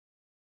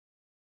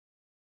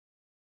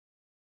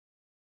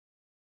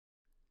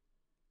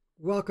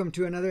Welcome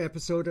to another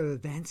episode of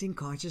Advancing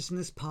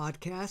Consciousness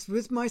Podcast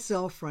with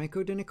myself,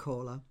 Franco De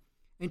Nicola.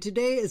 And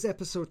today is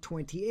episode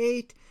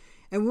 28,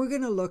 and we're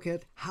going to look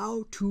at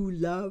how to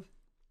love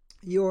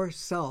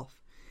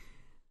yourself.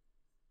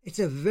 It's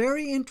a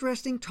very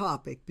interesting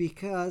topic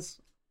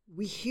because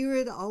we hear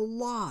it a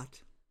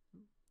lot.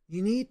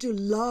 You need to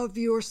love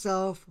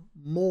yourself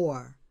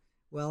more.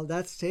 Well,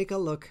 let's take a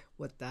look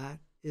what that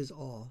is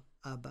all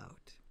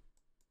about.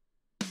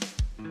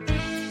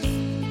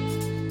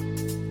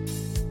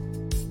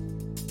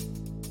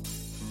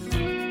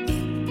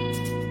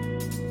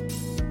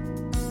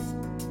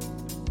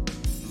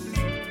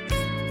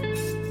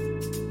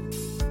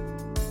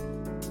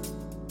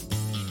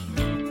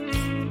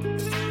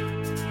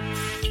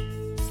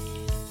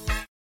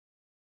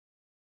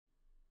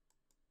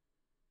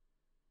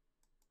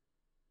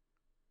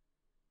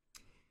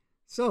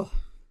 So,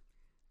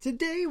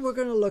 today we're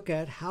going to look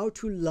at how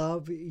to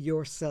love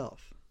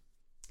yourself.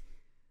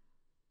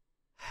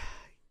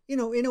 You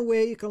know, in a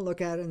way you can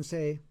look at it and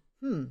say,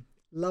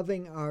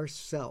 loving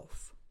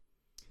ourself.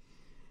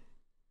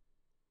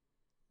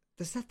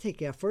 Does that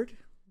take effort?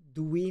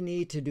 Do we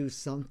need to do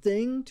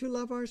something to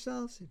love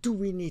ourselves? Do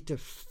we need to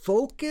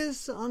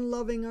focus on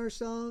loving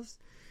ourselves?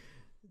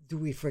 Do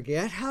we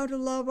forget how to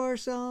love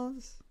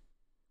ourselves?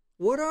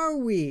 What are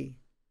we?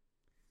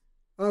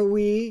 Are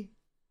we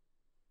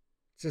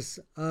just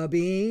a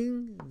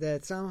being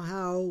that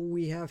somehow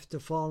we have to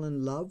fall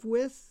in love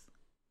with?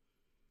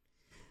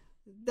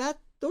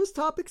 Those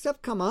topics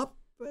have come up,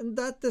 and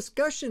that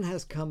discussion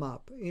has come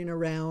up in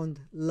around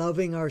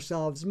loving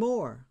ourselves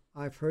more.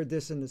 I've heard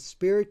this in the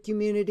spirit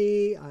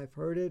community. I've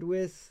heard it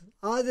with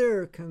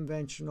other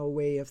conventional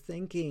way of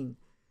thinking.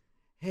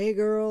 Hey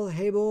girl,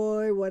 hey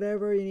boy,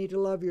 whatever, you need to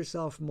love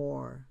yourself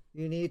more.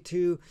 You need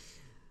to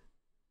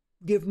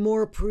give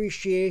more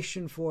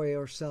appreciation for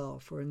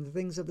yourself, or in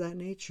things of that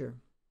nature.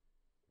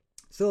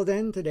 So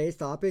then today's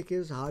topic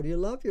is, how do you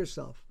love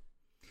yourself?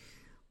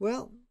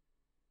 Well,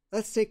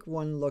 let's take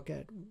one look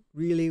at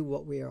really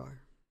what we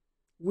are.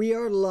 We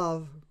are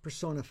love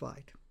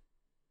personified.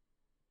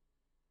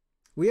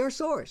 We are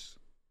source.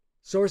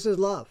 Source is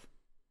love.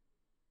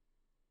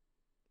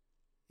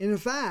 In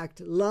fact,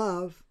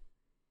 love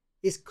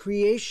is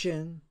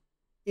creation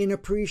in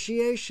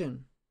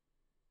appreciation.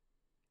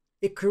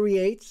 It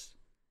creates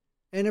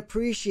and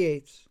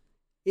appreciates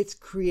its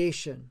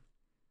creation.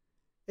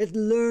 It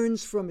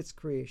learns from its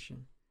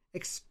creation,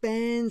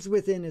 expands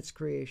within its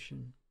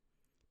creation,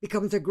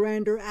 becomes a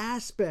grander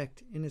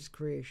aspect in its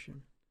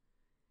creation.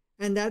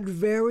 And that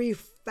very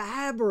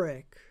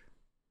fabric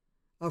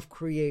of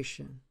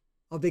creation,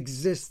 of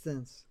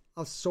existence,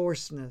 of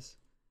sourceness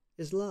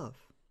is love.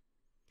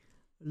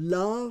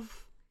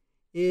 Love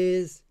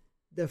is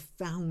the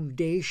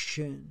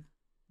foundation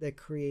that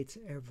creates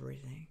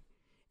everything.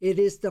 It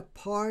is the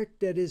part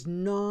that is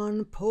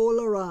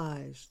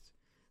non-polarized.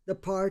 The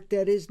part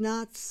that is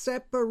not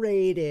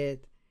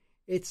separated.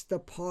 It's the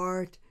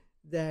part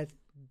that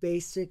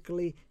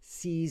basically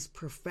sees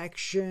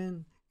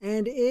perfection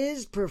and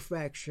is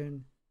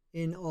perfection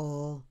in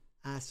all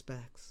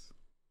aspects.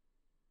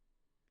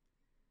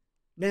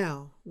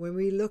 Now, when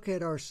we look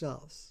at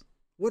ourselves,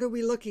 what are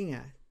we looking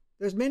at?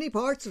 There's many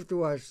parts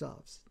to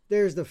ourselves.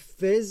 There's the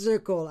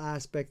physical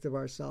aspect of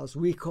ourselves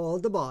we call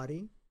the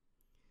body.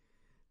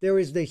 There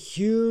is the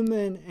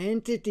human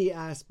entity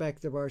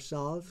aspect of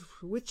ourselves,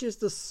 which is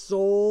the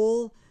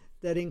soul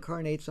that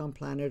incarnates on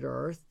planet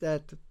Earth,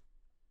 that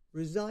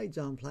resides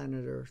on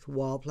planet Earth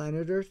while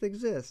planet Earth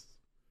exists.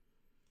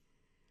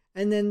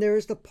 And then there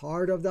is the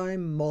part of thy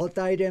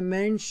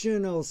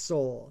multidimensional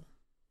soul.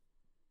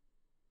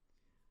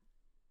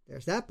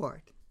 There's that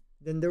part.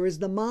 Then there is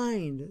the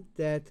mind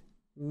that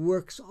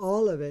works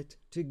all of it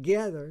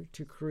together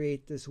to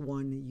create this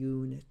one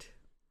unit.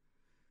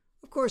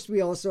 Of course,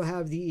 we also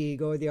have the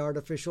ego, the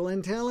artificial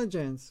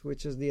intelligence,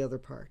 which is the other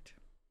part.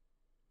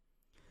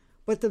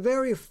 But the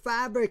very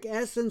fabric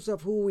essence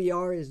of who we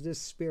are is this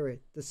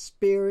spirit, the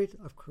spirit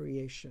of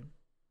creation.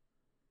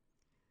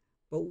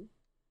 But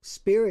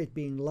spirit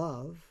being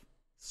love,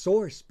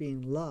 source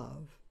being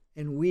love,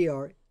 and we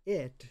are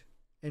it,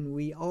 and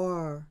we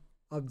are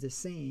of the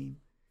same.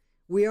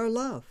 We are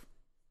love.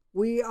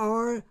 We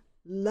are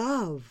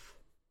love.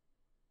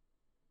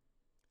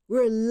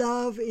 We're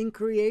love in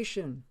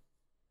creation.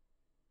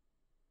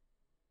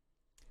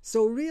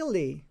 So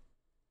really,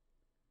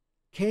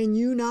 can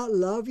you not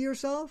love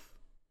yourself?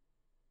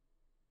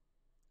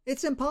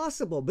 It's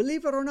impossible.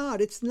 Believe it or not,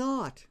 it's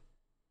not.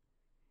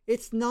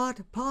 It's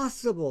not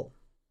possible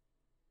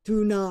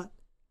to not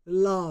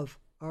love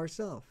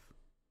ourselves.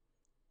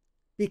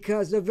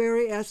 Because the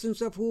very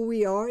essence of who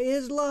we are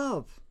is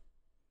love.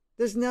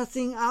 There's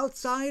nothing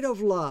outside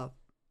of love.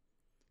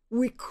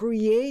 We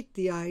create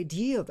the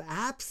idea of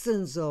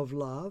absence of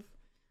love,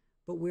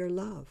 but we're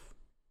love.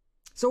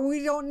 So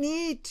we don't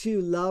need to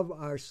love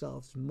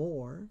ourselves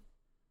more.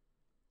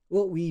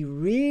 What we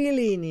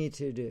really need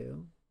to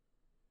do,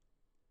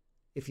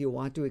 if you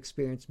want to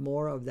experience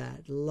more of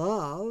that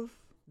love,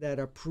 that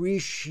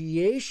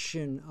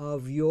appreciation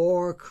of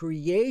your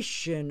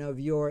creation, of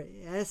your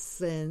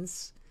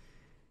essence,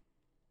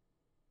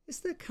 is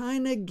to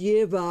kind of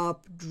give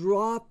up,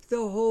 drop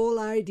the whole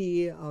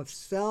idea of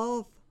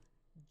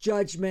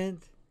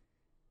self-judgment,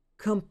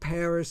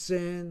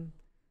 comparison,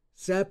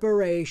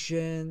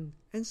 separation,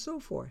 and so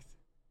forth.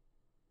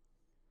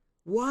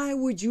 Why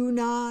would you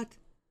not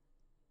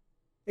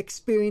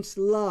experience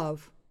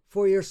love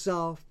for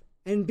yourself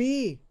and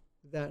be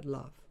that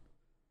love?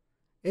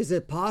 Is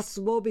it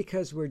possible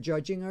because we're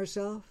judging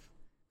ourselves,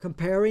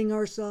 comparing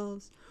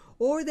ourselves,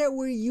 or that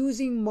we're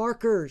using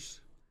markers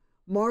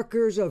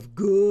of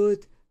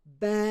good,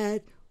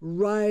 bad,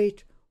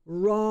 right,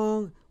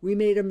 wrong, we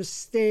made a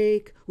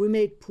mistake, we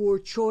made poor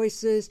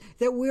choices,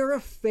 that we're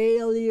a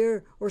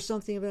failure or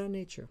something of that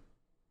nature?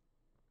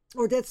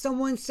 Or that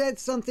someone said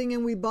something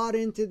and we bought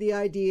into the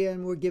idea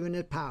and we're giving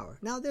it power.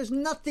 Now, there's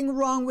nothing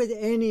wrong with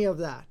any of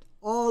that.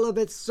 All of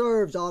it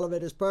serves, all of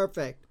it is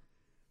perfect.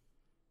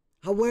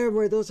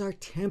 However, those are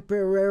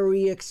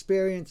temporary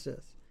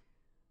experiences.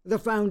 The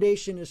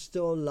foundation is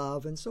still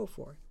love and so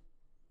forth.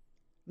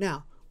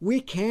 Now, we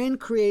can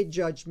create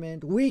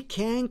judgment. We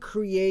can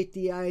create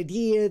the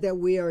idea that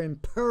we are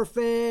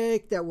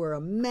imperfect, that we're a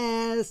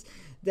mess,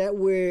 that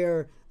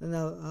we're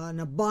an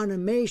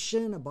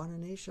abomination, I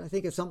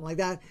think it's something like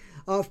that,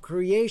 of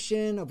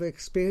creation, of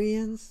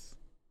experience.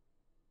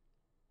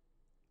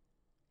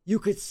 You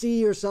could see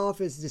yourself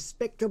as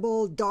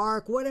despicable,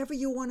 dark, whatever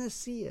you want to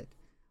see it.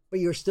 But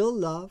you're still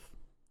love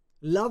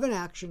in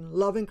action,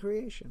 love in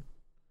creation.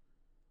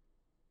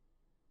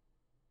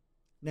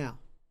 Now,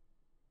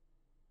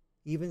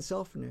 even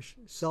selfishness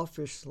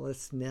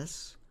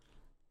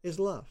is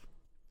love.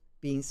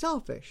 Being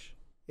selfish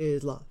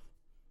is love.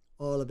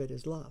 All of it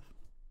is love.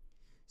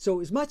 So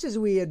as much as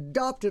we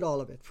adopted all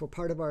of it for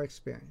part of our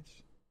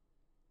experience,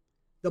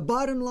 the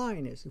bottom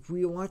line is, if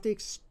we want to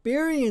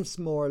experience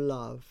more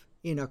love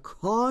in a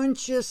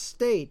conscious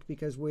state,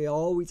 because we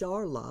always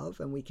are love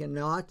and we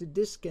cannot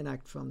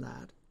disconnect from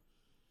that,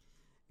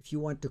 if you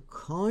want to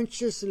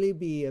consciously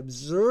be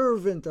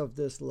observant of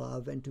this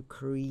love and to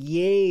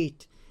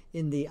create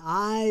in the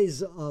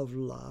eyes of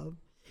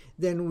love,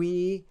 then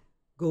we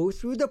go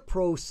through the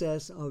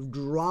process of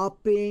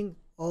dropping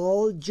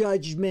all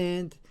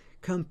judgment,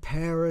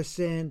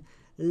 comparison,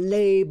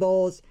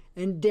 labels,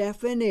 and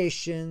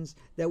definitions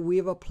that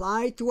we've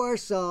applied to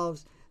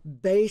ourselves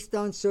based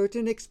on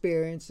certain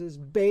experiences,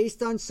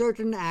 based on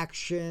certain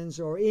actions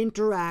or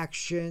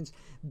interactions,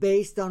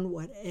 based on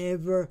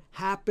whatever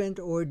happened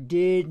or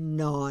did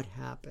not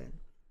happen.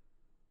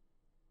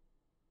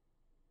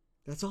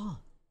 That's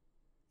all.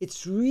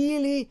 It's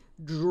really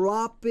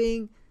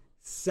dropping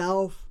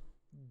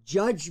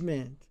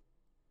self-judgment,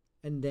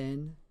 and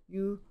then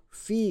you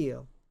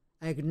feel,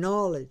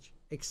 acknowledge,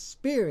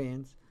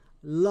 experience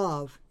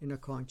love in a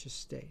conscious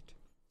state.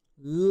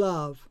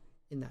 Love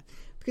in that.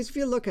 Because if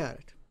you look at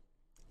it,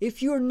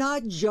 if you're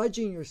not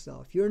judging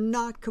yourself, you're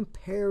not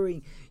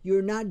comparing,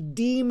 you're not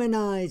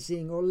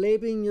demonizing or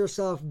labeling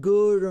yourself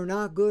good or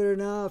not good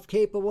enough,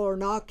 capable or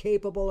not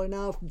capable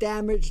enough,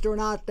 damaged or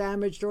not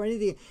damaged or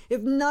anything, if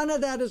none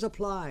of that is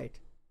applied,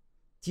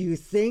 do you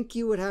think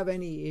you would have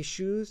any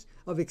issues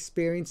of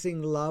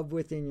experiencing love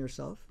within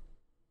yourself?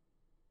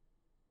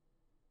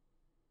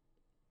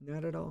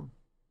 Not at all.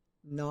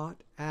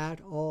 Not at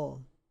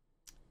all.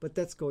 But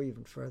let's go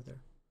even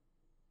further.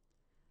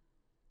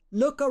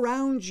 Look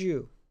around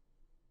you.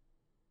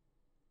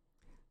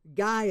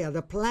 Gaia,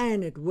 the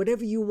planet,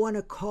 whatever you want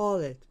to call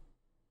it,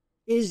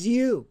 is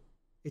you.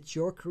 It's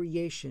your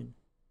creation.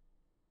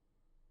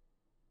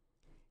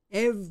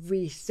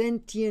 Every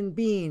sentient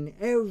being,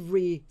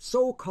 every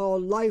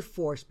so-called life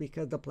force,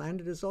 because the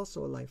planet is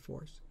also a life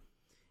force,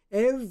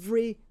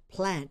 every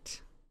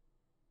plant,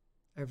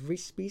 every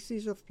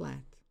species of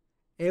plant,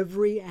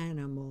 every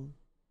animal,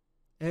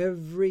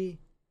 every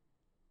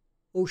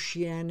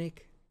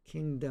oceanic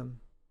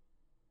kingdom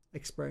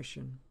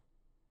expression,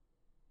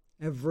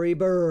 every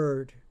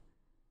bird,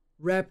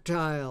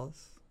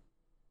 reptiles,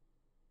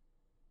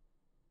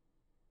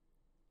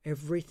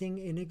 everything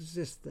in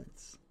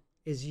existence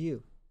is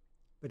you.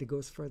 But it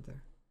goes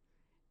further.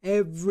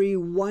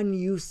 Everyone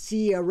you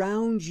see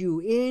around you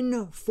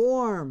in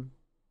form,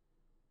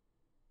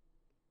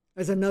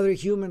 as another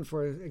human,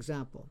 for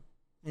example,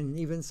 and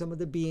even some of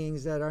the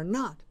beings that are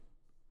not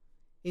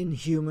in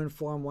human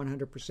form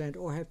 100%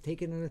 or have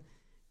taken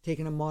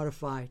a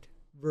modified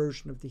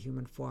version of the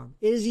human form,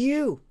 is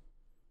you.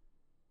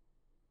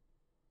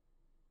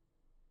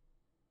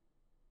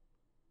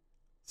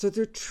 So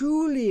to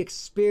truly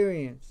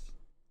experience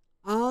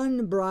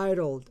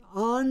unbridled,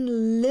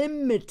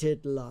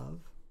 unlimited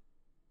love,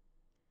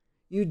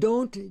 you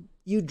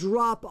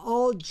drop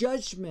all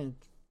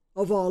judgment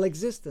of all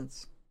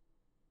existence.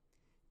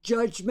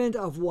 Judgment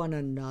of one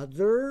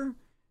another,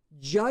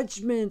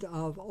 judgment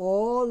of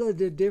all of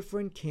the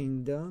different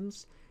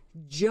kingdoms,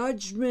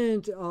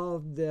 judgment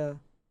of the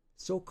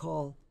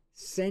so-called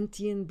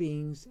sentient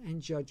beings,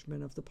 and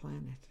judgment of the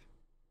planet.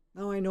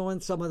 Now, I know in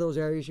some of those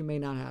areas you may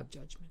not have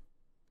judgment,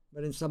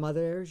 but in some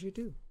other areas you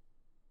do.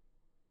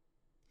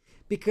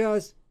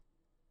 Because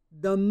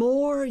the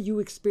more you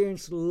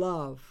experience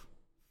love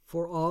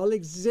for all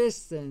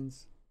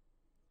existence,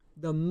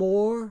 the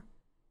more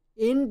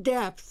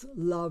in-depth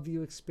love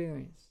you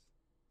experience.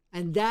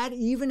 And that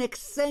even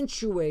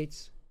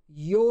accentuates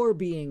your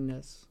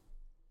beingness,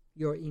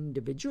 your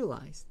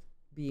individualized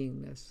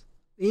beingness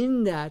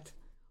in that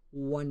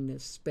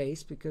oneness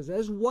space, because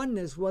as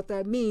oneness, what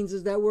that means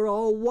is that we're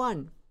all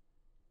one.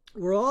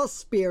 We're all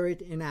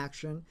spirit in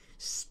action,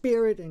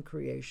 spirit in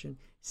creation,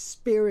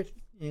 spirit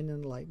in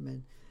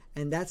enlightenment,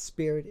 and that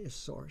spirit is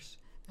source,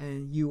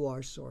 and you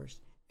are source.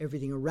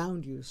 Everything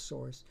around you is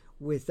source.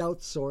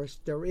 Without source,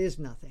 there is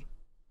nothing.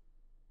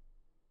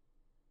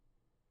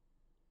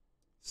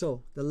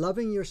 So, the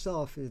loving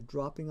yourself is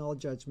dropping all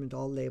judgment,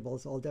 all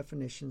labels, all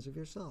definitions of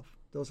yourself.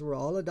 Those were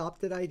all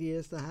adopted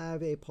ideas to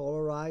have a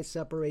polarized,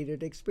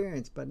 separated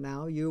experience. But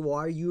now you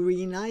are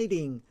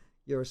reuniting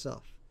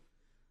yourself.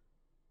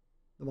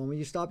 The moment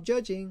you stop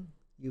judging,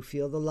 you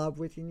feel the love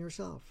within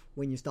yourself.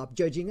 When you stop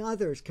judging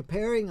others,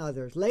 comparing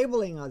others,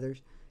 labeling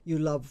others, you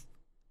love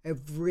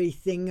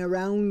everything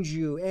around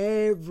you,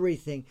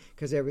 everything,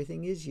 because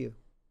everything is you.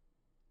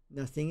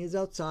 Nothing is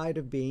outside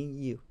of being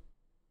you.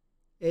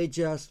 It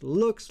just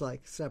looks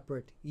like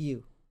separate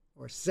you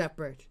or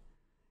separate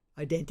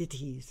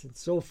identities and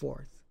so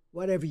forth,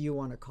 whatever you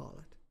want to call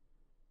it.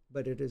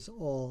 But it is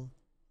all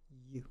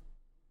you.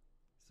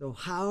 So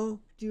how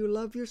do you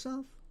love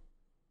yourself?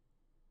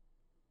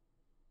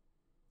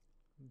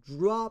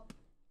 Drop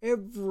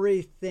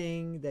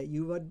everything that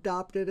you've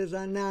adopted as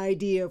an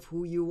idea of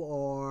who you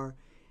are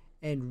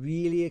and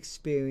really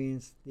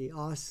experience the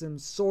awesome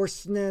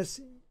sourceness,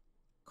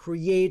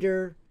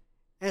 creator,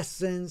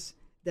 essence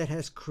that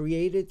has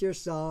created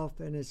yourself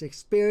and is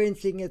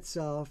experiencing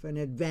itself and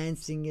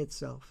advancing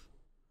itself.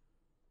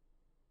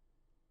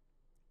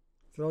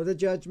 Throw the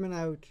judgment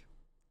out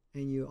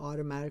and you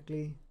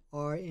automatically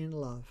are in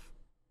love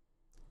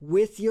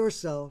with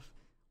yourself,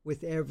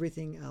 with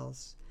everything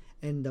else.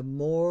 And the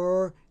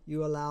more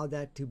you allow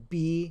that to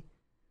be,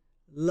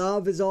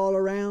 love is all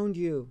around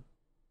you.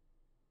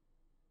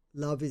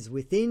 Love is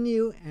within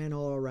you and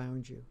all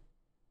around you.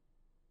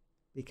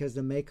 Because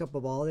the makeup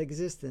of all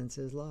existence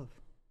is love.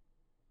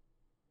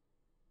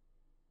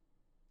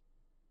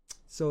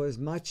 So as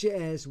much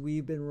as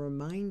we've been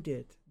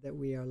reminded that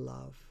we are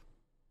love,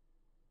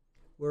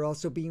 we're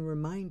also being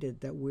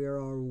reminded that we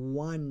are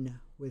one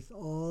with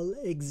all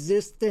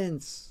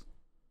existence.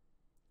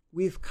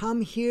 We've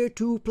come here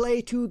to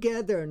play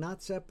together,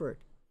 not separate.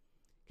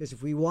 Because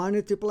if we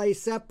wanted to play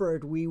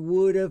separate, we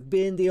would have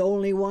been the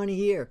only one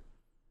here.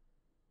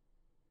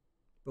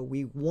 But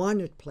we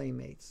wanted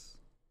playmates.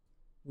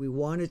 We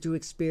wanted to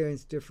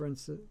experience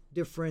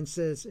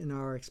differences in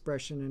our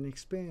expression and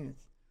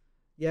experience.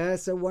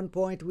 Yes, at one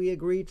point we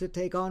agreed to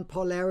take on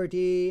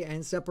polarity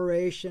and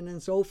separation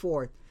and so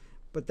forth.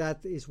 But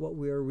that is what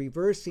we are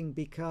reversing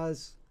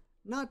because,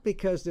 not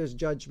because there's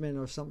judgment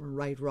or something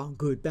right, wrong,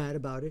 good, bad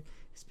about it.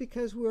 It's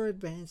because we're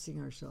advancing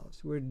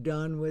ourselves. We're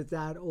done with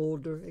that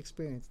older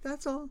experience.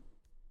 That's all.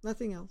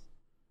 Nothing else.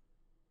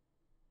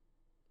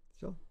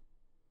 So,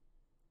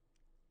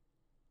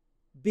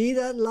 be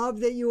that love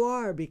that you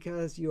are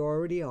because you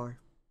already are.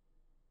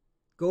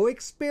 Go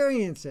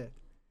experience it.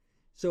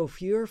 So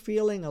if you're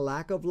feeling a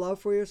lack of love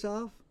for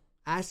yourself,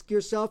 ask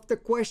yourself the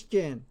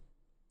question,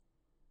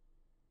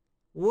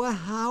 well,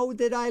 how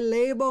did I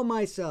label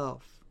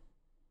myself?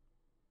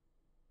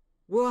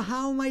 Well,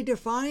 how am I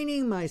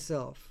defining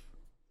myself?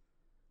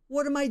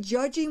 What am I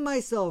judging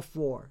myself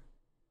for?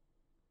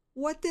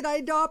 What did I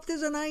adopt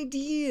as an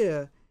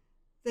idea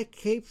that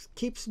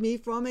keeps me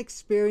from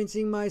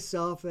experiencing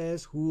myself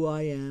as who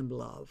I am,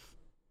 love,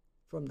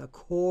 from the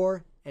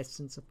core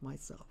essence of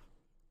myself?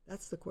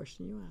 That's the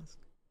question you ask.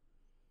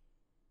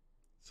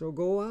 So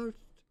go out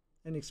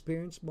and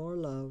experience more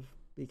love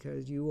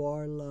because you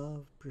are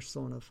love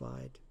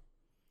personified.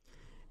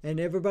 And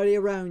everybody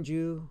around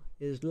you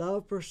is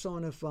love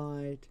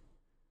personified,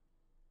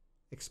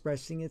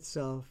 expressing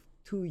itself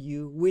to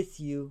you, with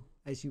you,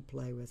 as you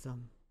play with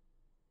them.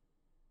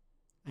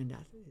 And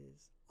that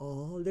is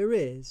all there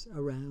is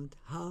around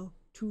how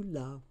to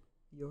love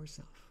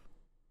yourself.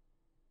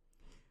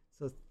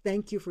 So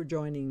thank you for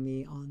joining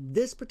me on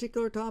this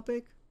particular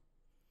topic.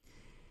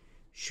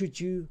 Should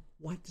you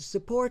want to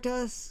support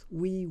us,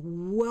 we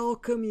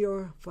welcome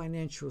your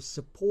financial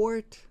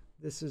support.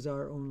 This is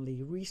our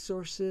only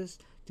resources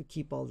to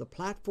keep all the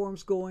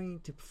platforms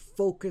going, to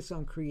focus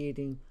on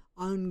creating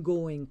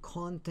ongoing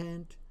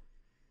content.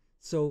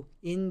 So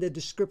in the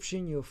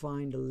description, you'll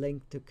find a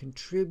link to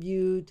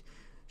contribute.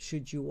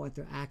 Should you want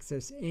to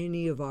access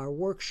any of our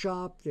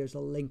workshop, there's a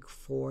link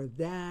for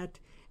that.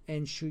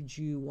 And should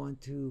you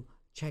want to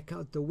check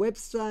out the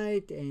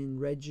website and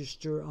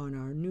register on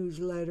our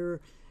newsletter,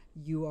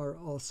 you are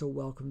also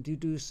welcome to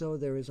do so.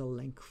 There is a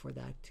link for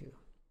that too.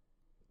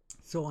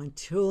 So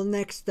until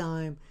next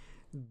time,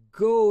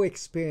 go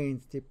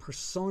experience the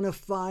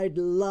personified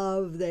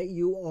love that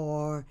you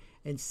are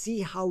and see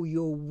how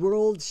your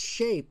world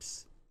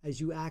shapes as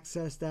you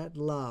access that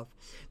love.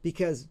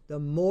 Because the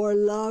more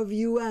love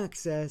you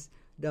access,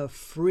 the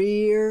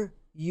freer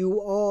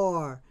you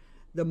are,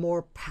 the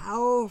more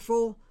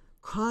powerful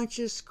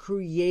conscious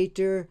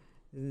creator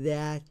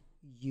that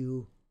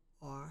you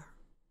are.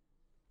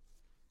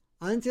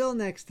 Until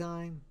next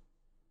time,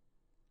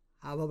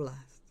 have a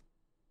blast.